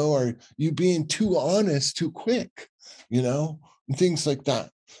 You know, are you being too honest too quick? You know, and things like that.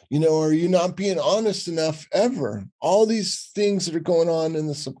 You know, are you not being honest enough ever? All these things that are going on in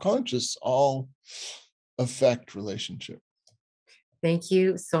the subconscious all affect relationship. Thank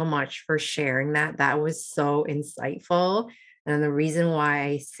you so much for sharing that. That was so insightful. And the reason why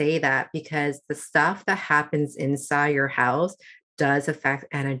I say that, because the stuff that happens inside your house does affect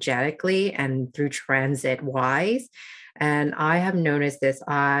energetically and through transit wise. And I have noticed this,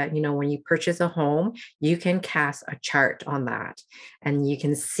 when you purchase a home, you can cast a chart on that, and you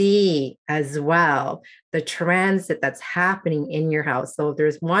can see as well the transit that's happening in your house. So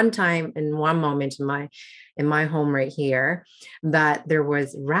there's one time in one moment in my home right here that there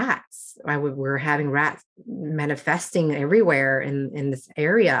was rats. We were having rats manifesting everywhere in this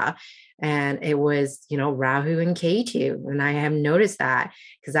area. And it was, Rahu and Ketu. And I have noticed that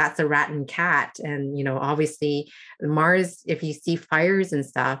because that's a rat and cat. And, obviously Mars, if you see fires and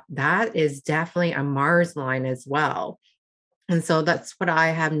stuff, that is definitely a Mars line as well. And so that's what I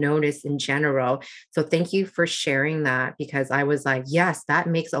have noticed in general. So thank you for sharing that, because I was like, yes, that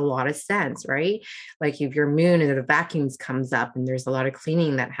makes a lot of sense, right? Like if your moon and the vacuums comes up and there's a lot of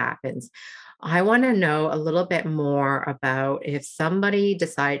cleaning that happens. I want to know a little bit more about, if somebody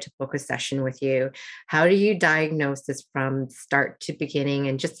decided to book a session with you, how do you diagnose this from start to beginning?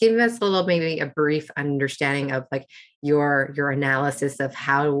 And just give us a little, maybe a brief understanding of like your analysis of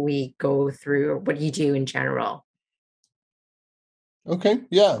how we go through, or what you do in general. Okay,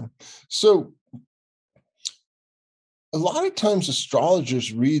 yeah. So a lot of times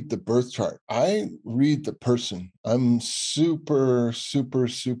astrologers read the birth chart. I read the person. I'm super, super,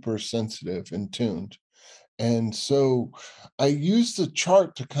 super sensitive and tuned. And so I use the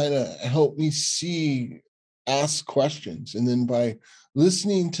chart to kind of help me ask questions. And then by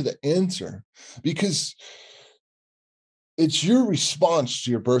listening to the answer, because it's your response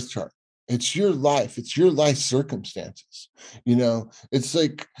to your birth chart. It's your life. It's your life circumstances. It's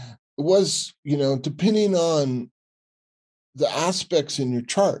like, it was, depending on the aspects in your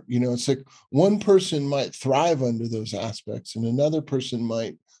chart, it's like one person might thrive under those aspects and another person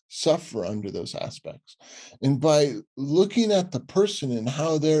might suffer under those aspects. And by looking at the person and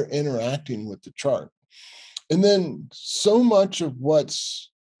how they're interacting with the chart, and then so much of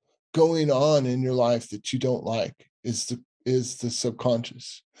what's going on in your life that you don't like is the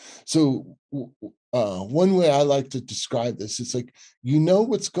subconscious. So one way I like to describe this, it's like,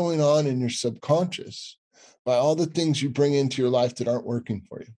 what's going on in your subconscious by all the things you bring into your life that aren't working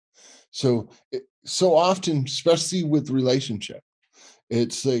for you. So often, especially with relationship,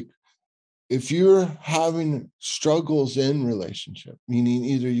 it's like, if you're having struggles in relationship, meaning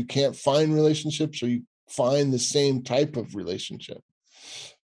either you can't find relationships or you find the same type of relationship,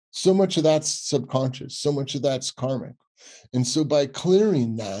 so much of that's subconscious, so much of that's karmic. And so by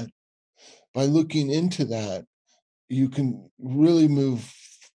clearing that, by looking into that, you can really move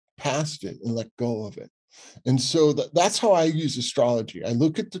past it and let go of it. And so that's how I use astrology. I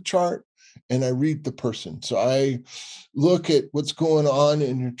look at the chart and I read the person. So I look at what's going on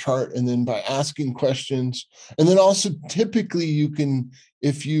in your chart, and then by asking questions, and then also typically you can,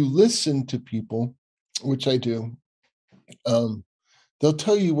 if you listen to people, which I do, they'll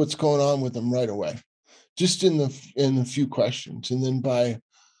tell you what's going on with them right away, just in a few questions. And then by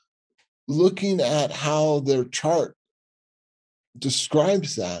looking at how their chart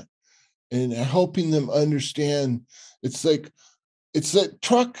describes that and helping them understand, it's that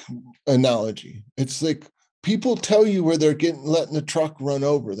truck analogy. It's like people tell you where they're letting the truck run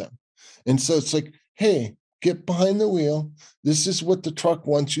over them. And so it's like, hey, get behind the wheel. This is what the truck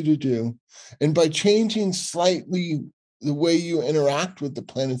wants you to do. And by changing slightly the way you interact with the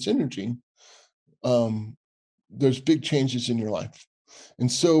planet's energy, there's big changes in your life.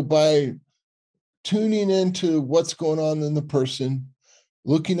 And so by tuning into what's going on in the person,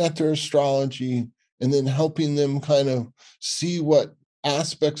 looking at their astrology, and then helping them kind of see what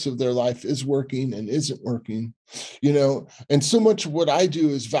aspects of their life is working and isn't working, and so much of what I do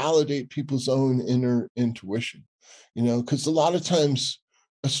is validate people's own inner intuition, because a lot of times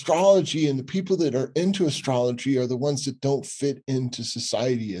astrology and the people that are into astrology are the ones that don't fit into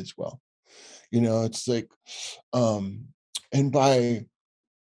society as well. It's like, and by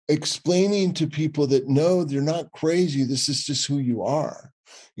explaining to people that no, they're not crazy, this is just who you are,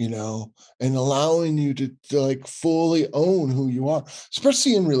 and allowing you to like fully own who you are,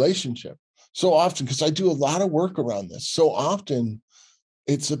 especially in relationship. So often, because I do a lot of work around this, so often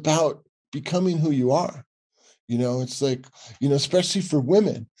it's about becoming who you are. It's like, especially for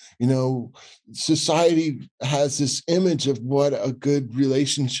women, society has this image of what a good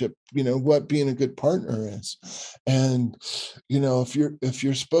relationship, what being a good partner is. And, if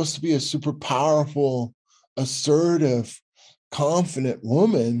you're supposed to be a super powerful, assertive, confident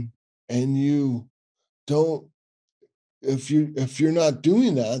woman, and you don't, if you're not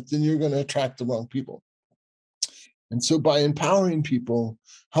doing that, then you're going to attract the wrong people. And so by empowering people,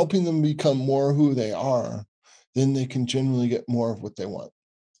 helping them become more who they are, then they can generally get more of what they want.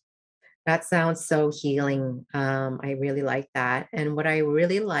 That sounds so healing. I really like that. And what I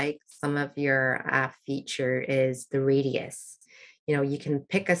really like some of your feature is the radius. You can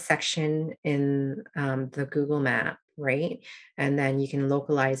pick a section in the Google map, right? And then you can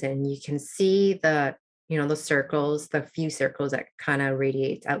localize it and you can see the circles, the few circles that kind of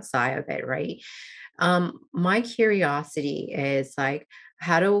radiates outside of it, right? My curiosity is like,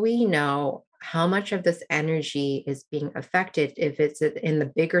 how do we know how much of this energy is being affected if it's in the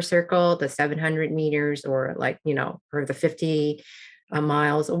bigger circle, the 700 meters, or or the 50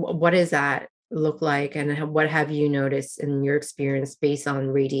 miles? What does that look like? And what have you noticed in your experience based on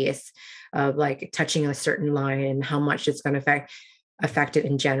radius of like touching a certain line and how much it's going to affect it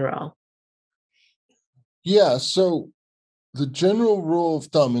in general? Yeah. So the general rule of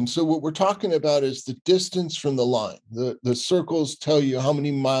thumb, and so what we're talking about is the distance from the line. The circles tell you how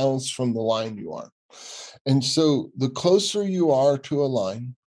many miles from the line you are. And so the closer you are to a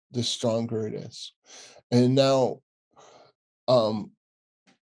line, the stronger it is. And now,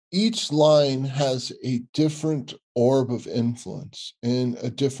 each line has a different orb of influence and a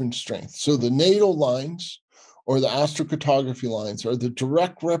different strength. So the natal lines or the astrocartography lines are the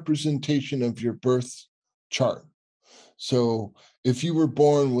direct representation of your birth chart. So if you were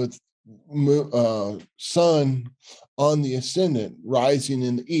born with sun on the ascendant rising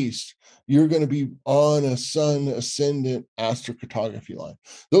in the east, you're going to be on a sun ascendant astrocartography line.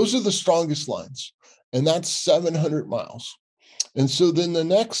 Those are the strongest lines, and that's 700 miles. And so then the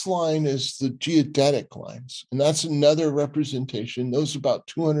next line is the geodetic lines, and that's another representation. Those are about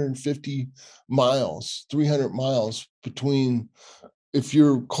 250 miles, 300 miles between. If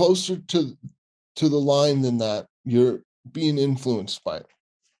you're closer to the line than that, you're being influenced by it.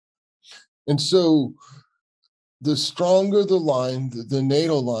 And so the stronger the line, the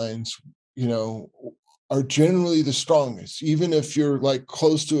natal lines, are generally the strongest. Even if you're like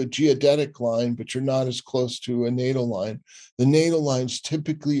close to a geodetic line, but you're not as close to a natal line, the natal lines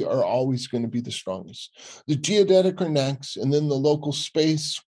typically are always going to be the strongest. The geodetic are next, and then the local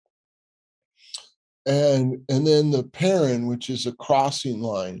space, and then the Perrin, which is a crossing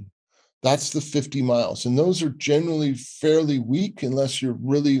line. That's the 50 miles. And those are generally fairly weak unless you're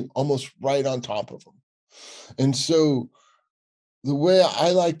really almost right on top of them. And so the way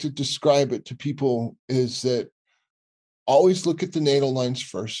I like to describe it to people is that always look at the natal lines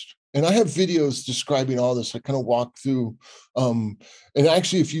first. And I have videos describing all this. I kind of walk through. And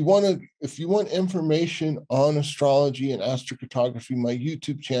actually, if you want information on astrology and astrocartography, my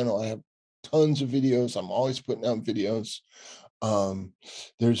YouTube channel, I have tons of videos. I'm always putting out videos.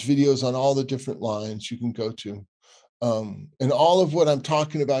 There's videos on all the different lines you can go to. And all of what I'm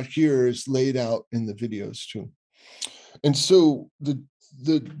talking about here is laid out in the videos too. And so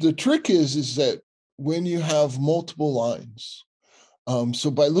the trick is that when you have multiple lines,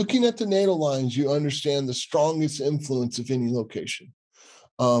 so by looking at the natal lines, you understand the strongest influence of any location.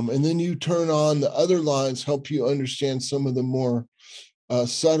 And then you turn on the other lines, help you understand some of the more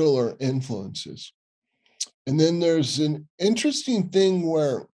subtler influences. And then there's an interesting thing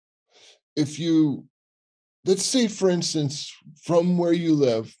where if you, let's say, for instance, from where you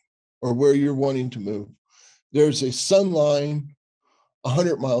live or where you're wanting to move, there's a sun line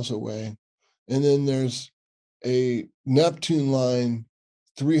 100 miles away, and then there's a Neptune line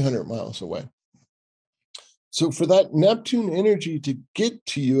 300 miles away. So for that Neptune energy to get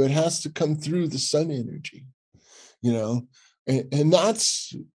to you, it has to come through the sun energy, and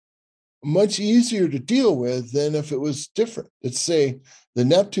that's much easier to deal with than if it was different. Let's say the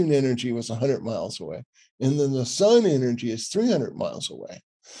Neptune energy was 100 miles away, and then the sun energy is 300 miles away.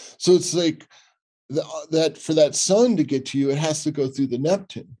 So it's like that for that sun to get to you, it has to go through the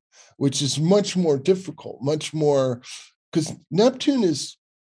Neptune, which is much more difficult, much more, because Neptune's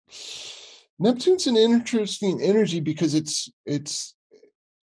an interesting energy because it's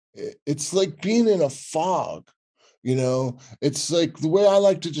like being in a fog. It's like the way I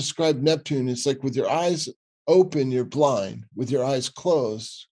like to describe Neptune is like with your eyes open, you're blind. With your eyes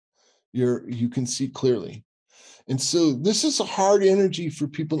closed, you can see clearly. And so this is a hard energy for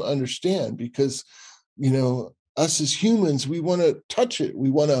people to understand because, us as humans, we want to touch it. We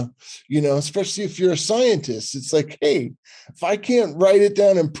want to, especially if you're a scientist, it's like, hey, if I can't write it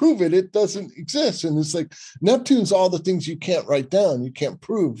down and prove it, it doesn't exist. And it's like Neptune's all the things you can't write down, you can't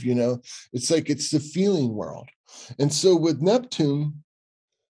prove, it's like it's the feeling world. And so with Neptune,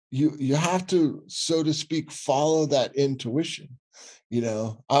 you have to, so to speak, follow that intuition.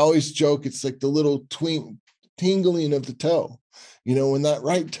 I always joke, it's like the little tingling of the toe. When that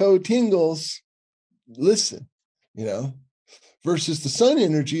right toe tingles, listen, versus the sun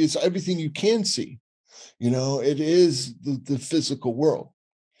energy is everything you can see. It is the physical world.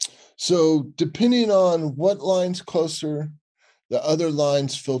 So depending on what line's closer, the other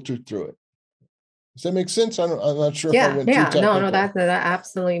lines filter through it. Does that make sense? I'm not sure if I went too technical. No, that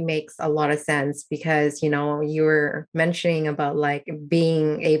absolutely makes a lot of sense because, you were mentioning about like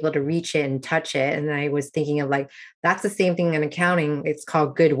being able to reach it and touch it. And I was thinking of like, that's the same thing in accounting. It's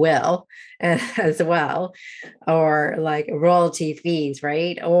called goodwill as well, or like royalty fees,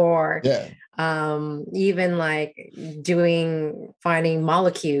 right? Or even like finding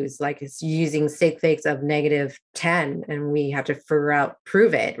molecules, like it's using sig figs of -10 and we have to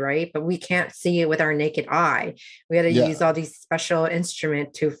prove it, right? But we can't see it with our naked eye. We got to use all these special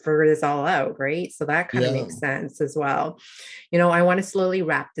instruments to figure this all out, right? So that kind of makes sense as well. I want to slowly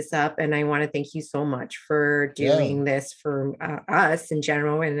wrap this up, and I want to thank you so much for doing this for us in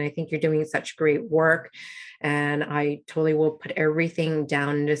general. And I think you're doing such great work. And I totally will put everything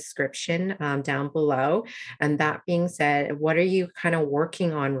down in the description down below. And that being said, what are you kind of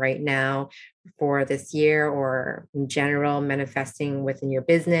working on right now for this year, or in general, manifesting within your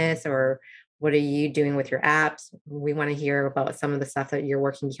business, or what are you doing with your apps? We want to hear about some of the stuff that you're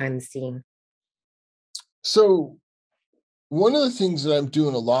working behind the scene. So one of the things that I'm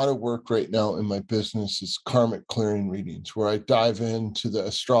doing a lot of work right now in my business is karmic clearing readings, where I dive into the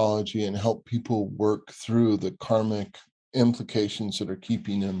astrology and help people work through the karmic implications that are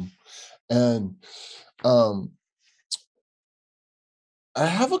keeping them. And I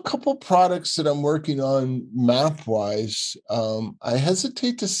have a couple products that I'm working on map-wise. I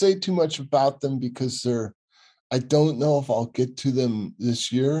hesitate to say too much about them because I don't know if I'll get to them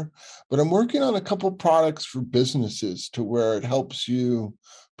this year, but I'm working on a couple products for businesses to where it helps you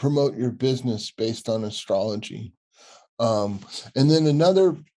promote your business based on astrology. And then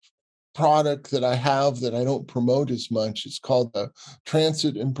another product that I have that I don't promote as much, it's called the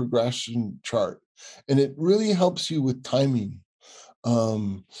Transit and Progression Chart. And it really helps you with timing.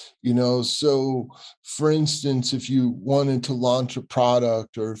 So for instance, if you wanted to launch a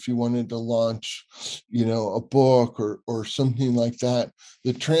product, or if you wanted to launch, a book or something like that,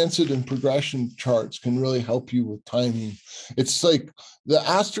 the transit and progression charts can really help you with timing. It's like the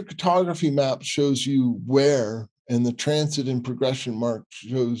AstroCartoGraphy map shows you where, and the transit and progression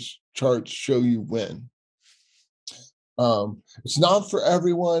charts show you when. It's not for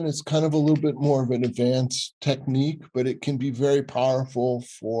everyone. It's kind of a little bit more of an advanced technique, but it can be very powerful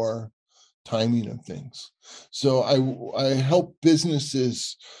for timing of things. So I help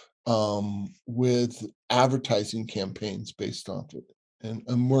businesses with advertising campaigns based off it. And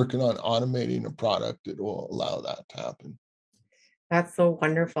I'm working on automating a product that will allow that to happen. That's so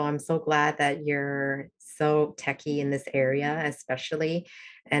wonderful. I'm so glad that you're so techie in this area, especially.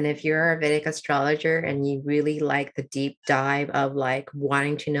 And if you're a Vedic astrologer and you really like the deep dive of like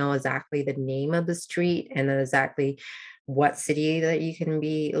wanting to know exactly the name of the street and exactly what city that you can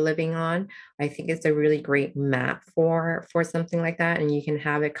be living on, I think it's a really great map for something like that. And you can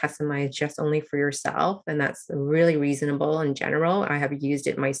have it customized just only for yourself. And that's really reasonable in general. I have used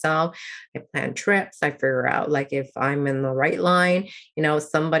it myself. I plan trips. I figure out like if I'm in the right line,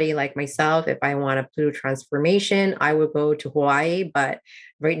 somebody like myself, if I want a Pluto transformation, I would go to Hawaii. But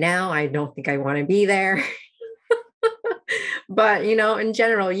right now, I don't think I want to be there. But, in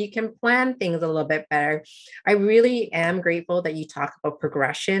general, you can plan things a little bit better. I really am grateful that you talk about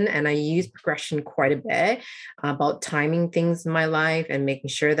progression, and I use progression quite a bit about timing things in my life and making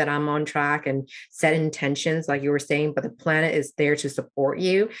sure that I'm on track and set intentions, like you were saying. But the planet is there to support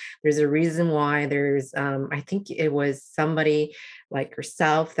you. There's a reason why I think it was somebody like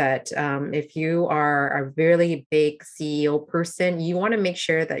yourself that if you are a really big CEO person, you want to make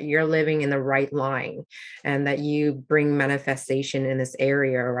sure that you're living in the right line and that you bring manifestation in this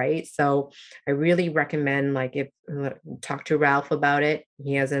area, right? So I really recommend, like, if talk to Ralph about it.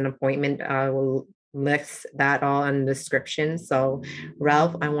 He has an appointment. I will list that all in the description. So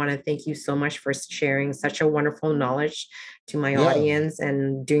Ralph, I want to thank you so much for sharing such a wonderful knowledge to my Yeah. audience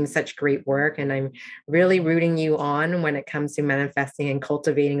and doing such great work. And I'm really rooting you on when it comes to manifesting and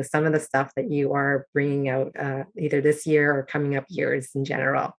cultivating some of the stuff that you are bringing out either this year or coming up years in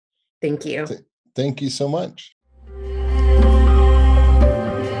general. Thank you. Thank you so much.